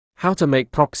How to make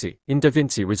proxy in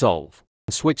Davinci Resolve.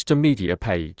 Switch to Media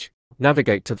page.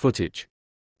 Navigate to Footage.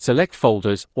 Select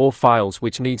folders or files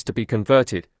which needs to be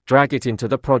converted, drag it into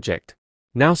the project.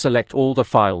 Now select all the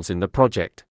files in the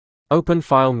project. Open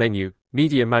File menu,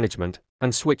 Media Management,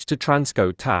 and switch to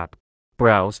Transcode tab.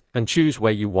 Browse, and choose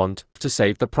where you want to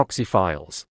save the proxy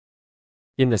files.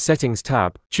 In the Settings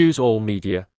tab, choose All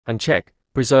Media, and check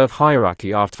Preserve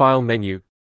Hierarchy after File menu.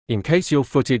 In case your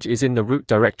footage is in the root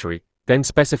directory, then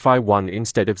specify 1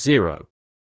 instead of 0.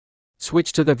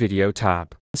 Switch to the Video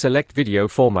tab. Select Video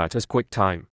Format as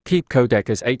QuickTime. Keep codec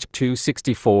as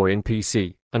H.264 in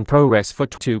PC, and ProRes for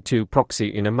 2.2 proxy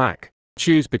in a Mac.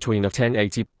 Choose between a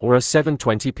 1080p or a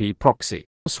 720p proxy.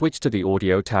 Switch to the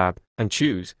Audio tab, and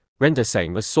choose Render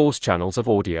Same as Source Channels of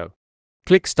Audio.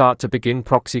 Click Start to begin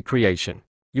proxy creation.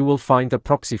 You will find the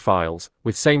proxy files,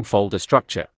 with same folder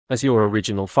structure, as your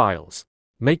original files.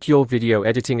 Make your video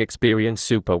editing experience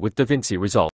super with Davinci Resolve.